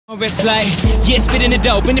It's like, yeah, spitting the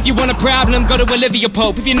dope. And if you want a problem, go to Olivia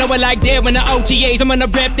Pope. If you know it like that, when the OTAs, I'm gonna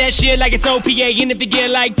rep that shit like it's OPA. And if you get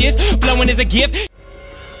like this, flowing is a gift.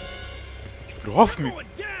 Get off me.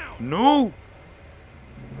 No.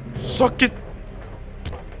 Suck it.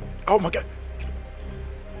 Oh my god.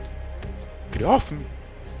 Get off me.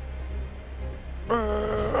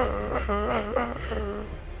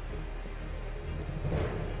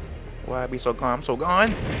 Why I be so gone? I'm so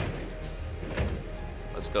gone.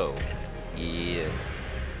 Let's go. Yeah.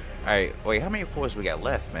 Alright, wait, how many floors we got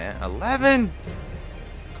left, man? 11?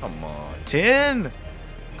 Come on. 10?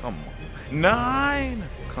 Come on. 9?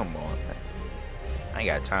 Come on, man. I ain't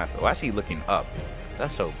got time for it. Why is he looking up?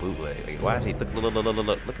 That's so bootleg. Like, why is he look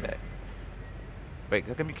at that? Wait,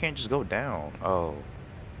 how come you can't just go down? Oh.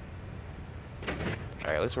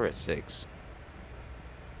 Alright, let's we're at 6.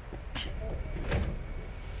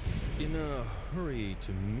 In a hurry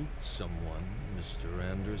to meet someone, Mr.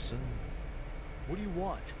 Anderson. What do you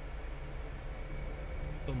want?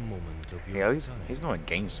 A moment of your Yeah, he's going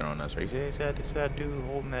gangster on us, right? You see that dude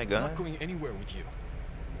holding that gun? I'm not going anywhere with you.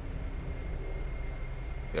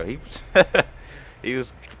 Yo, he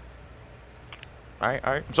was. Alright.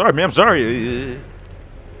 I'm sorry, man. I'm sorry.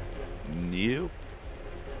 Nope.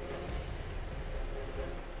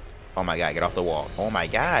 Oh my god, get off the wall. Oh my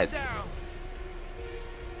god.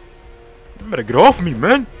 You better get off me,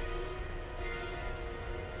 man.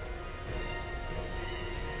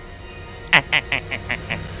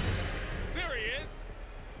 There he is.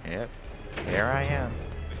 Yep. Here I am.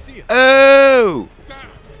 I see you. Oh! Down.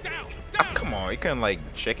 Oh, come on, you couldn't like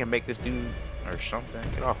shake and bake this dude or something.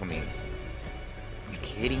 Get off of me. You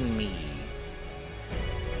kidding me?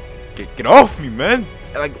 Get off me, man!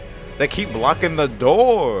 Like they keep blocking the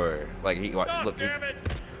door. Like look.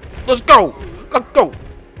 Let's go. Let's go.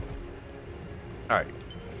 All right.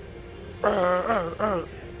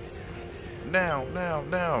 Down.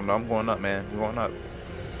 No, I'm going up, man. I'm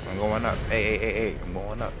going up. Hey. I'm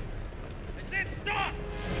going up.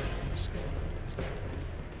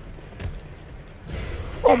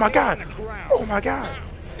 Oh my god! Oh my god!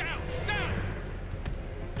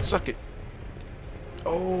 Suck it.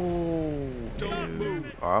 Oh, Don't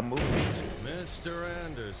move. I moved. Mr.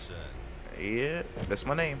 Anderson. Yeah, that's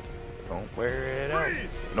my name. Don't wear it out.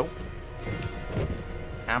 Nope.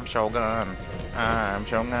 I'm Shogun. I'm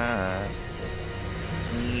Shogun.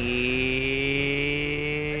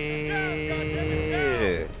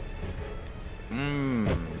 Yeah.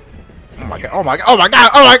 Oh my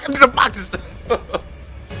god. The boxes.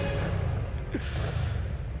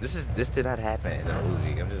 This did not happen in the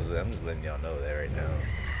movie. I'm just letting y'all know that right now.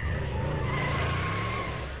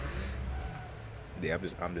 Yeah, I'm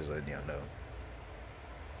just letting y'all know.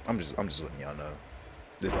 I'm just letting y'all know.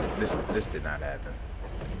 This did not happen.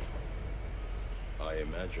 I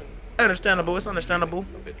imagine. Understandable. It's understandable.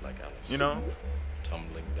 A bit like Alice. You know.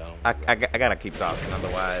 Tumbling down. I gotta keep talking,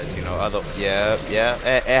 otherwise, you know, yeah.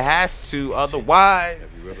 It has to, otherwise.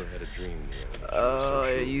 Have you ever had a dream?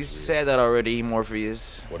 You said that already,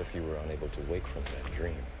 Morpheus. What if you were unable to wake from that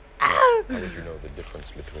dream? How would you know the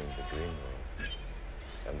difference between the dream world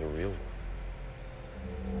and the real world?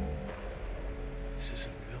 This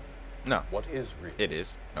isn't real. No. What is real? It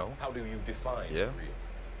is. No. How do you define Yeah. real?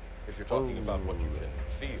 If you're talking about what you can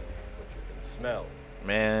feel, what you can smell,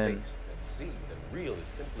 Man. taste, and see, then real is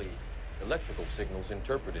simply electrical signals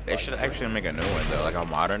interpreted They by should your actually brain. make a new one, though. Like a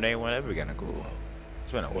modern day one. That'd be kind of cool.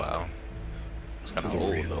 It's been a while. It's kind of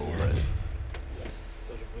old, though, but.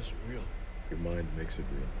 But it wasn't real. Your mind makes it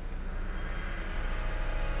real.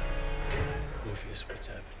 Morpheus, what's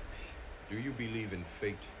happened to me? Do you believe in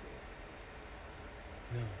fate?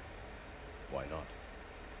 No, Why not?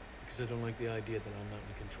 because I don't like the idea that I'm not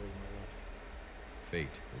in control of my life.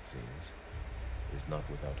 Fate, it seems, is not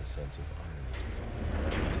without a sense of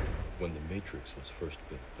irony. When the Matrix was first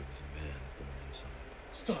built, there was a man born inside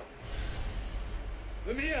Stop!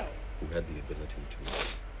 Let me out! who had the ability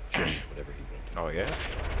to change whatever he wanted. Oh, yeah?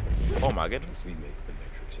 Oh, my goodness. We make the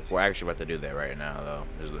Matrix as We're actually about to do that right now, though.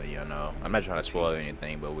 Just letting y'all know. I'm not trying to spoil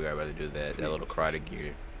anything, but we are about to do that little Karate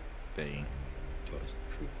Gear thing. taught us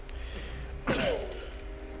the truth.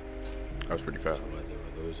 That was pretty fast. That's why there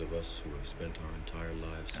are those of us who have spent our entire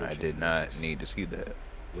lives I searching did for not peace, need to see that.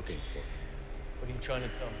 looking for him, What are you trying to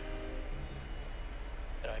tell me?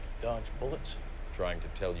 That I can dodge bullets? trying to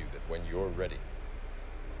tell you that when you're ready,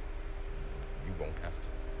 you won't have to.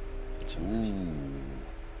 It's Ooh.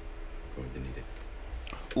 going to need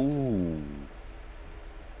it. Ooh.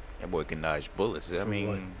 That boy can dodge bullets. I For mean,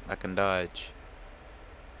 what? I can dodge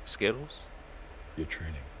Skittles, You're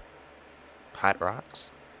training. hot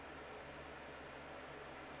rocks.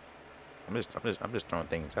 I'm just throwing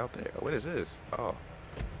things out there. What is this? Oh,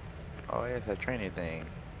 yeah, it's a training thing.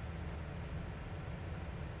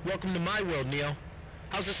 Welcome to my world, Neo.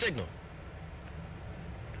 How's the signal?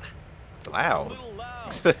 It's loud. A little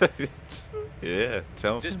loud. Yeah,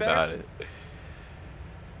 tell me this about better? it.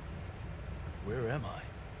 Where am I?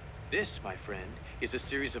 This, my friend, is a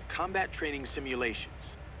series of combat training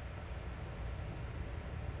simulations.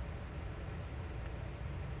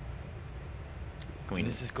 Can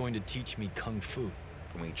This is going to teach me Kung Fu.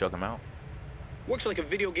 we choke him out? Works like a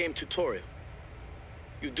video game tutorial.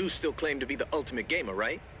 You do still claim to be the ultimate gamer,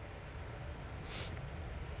 right?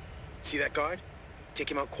 See that guard? Take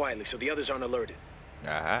him out quietly so the others aren't alerted.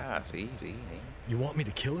 Ah, see. You want me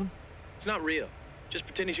to kill him? It's not real. Just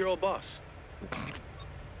pretend he's your old boss.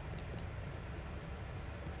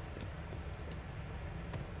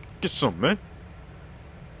 Get some, man.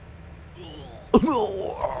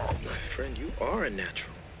 My friend, you are a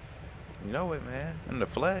natural. You know it, man. In the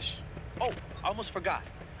flesh. Oh, I almost forgot.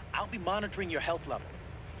 I'll be monitoring your health level.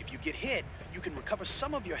 If you get hit, you can recover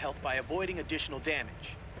some of your health by avoiding additional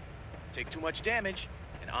damage. Take too much damage,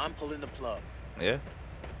 and I'm pulling the plug. Yeah.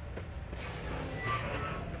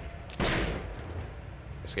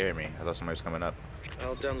 It scared me. I thought somebody was coming up.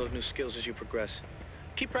 I'll download new skills as you progress.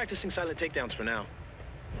 Keep practicing silent takedowns for now.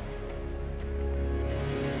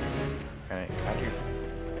 How do you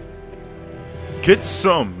get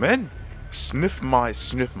some, man? Sniff my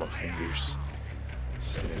fingers.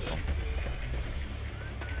 Sniff them.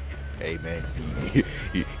 Hey, man.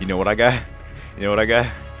 You know what I got? You know what I got?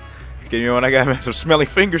 You know what I got, man? Some smelly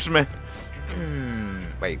fingers, man.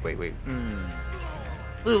 Wait.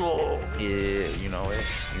 Yeah, you know it.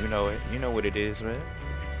 You know it. You know what it is, man.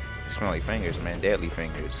 Smelly fingers, man. Deadly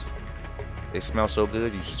fingers. They smell so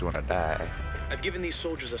good, you just want to die. I've given these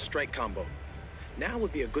soldiers a strike combo. Now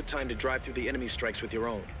would be a good time to drive through the enemy strikes with your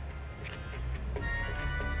own.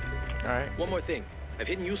 Alright, One more thing. I've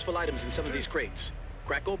hidden useful items in some of these crates.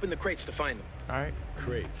 Crack open the crates to find them. alright.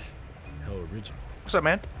 Great. How original. What's up,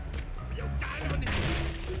 man?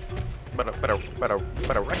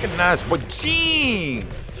 Better recognize boy Gene.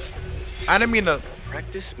 I didn't mean to.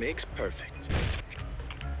 Practice makes perfect.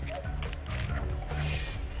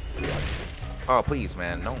 Oh, please,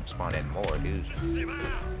 man, don't spawn in more, dude.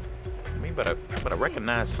 I mean, better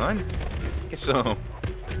recognize, son. Get some.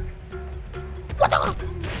 What the?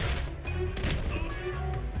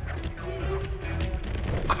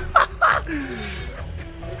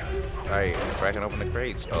 Alright, cracking open the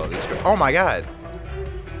crates. Oh, these crates. Oh my god.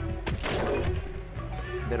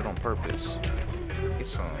 Did it on purpose. Get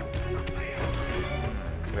some.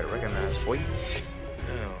 Better recognize, boy.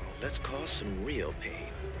 Now, let's cause some real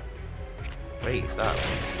pain. Wait, stop.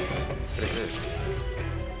 What is this?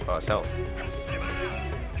 Oh, it's health.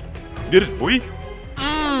 Get it, boy.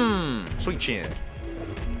 Sweet chin.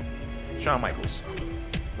 Shawn Michaels.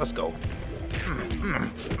 Let's go.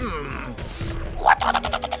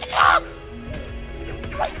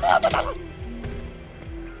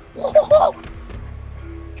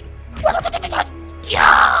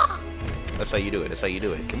 That's how you do it. That's how you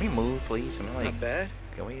do it. Can we move, please? I mean, like, Not bad.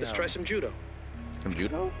 can we? Let's try some judo. Some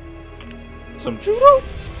judo? Some judo?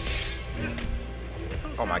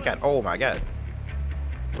 Oh my god. Oh my god.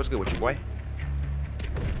 What's good with you, boy?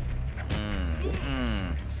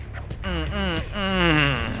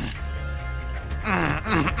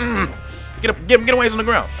 Get away from the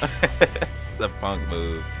ground. The punk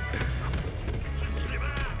move.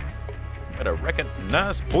 Better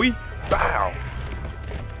recognize, boy. Bow.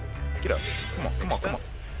 Get up. Come on.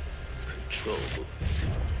 Control.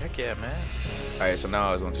 Heck yeah, man. Alright, so now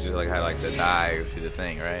I was going to just like how like the dive through the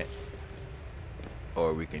thing, right?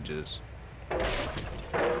 Or we can just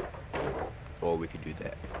do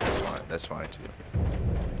that. That's fine. That's fine too.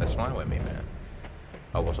 That's fine with me, man.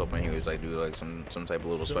 I was hoping he was like do like some type of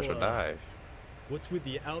little special dive. What's with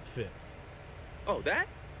the outfit? Oh, that?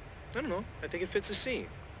 I don't know. I think it fits the scene.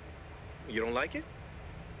 You don't like it?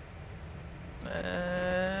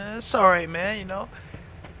 It's alright, man, you know.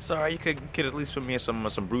 It's alright, you could at least put me in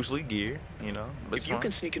some Bruce Lee gear, you know. But If you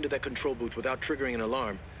can sneak into that control booth without triggering an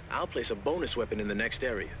alarm, I'll place a bonus weapon in the next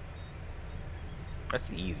area.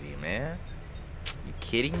 That's easy, man. You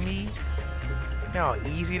kidding me? You know how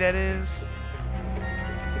easy that is?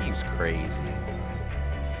 He's crazy.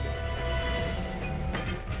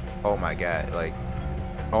 Oh my god, like,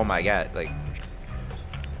 oh my god, like.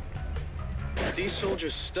 If these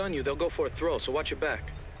soldiers stun you, they'll go for a throw, so watch your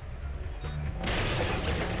back.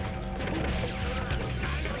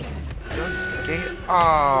 Okay.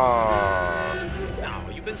 Oh, Now,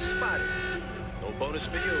 you've been spotted. No bonus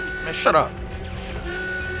for you. man, shut up.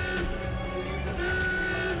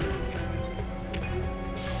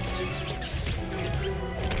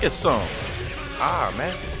 Get some. Ah,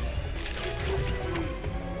 man.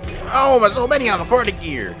 Oh, there's so many on the party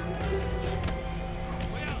gear.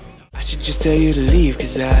 I should just tell you to leave,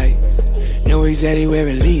 cause I know exactly where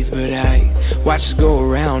it leads, but I watch us go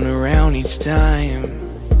around and around each time.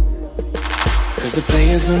 Cause the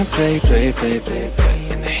player's gonna play,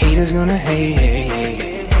 and the hater's gonna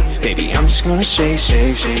hate. Baby, I'm just gonna shake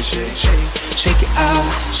it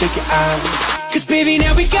out. Cause baby,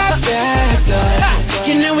 now we got bad blood.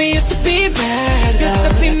 You know we used to be bad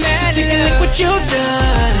love. So take a look what you've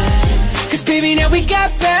done. Cause baby, now we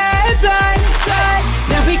got bad blood.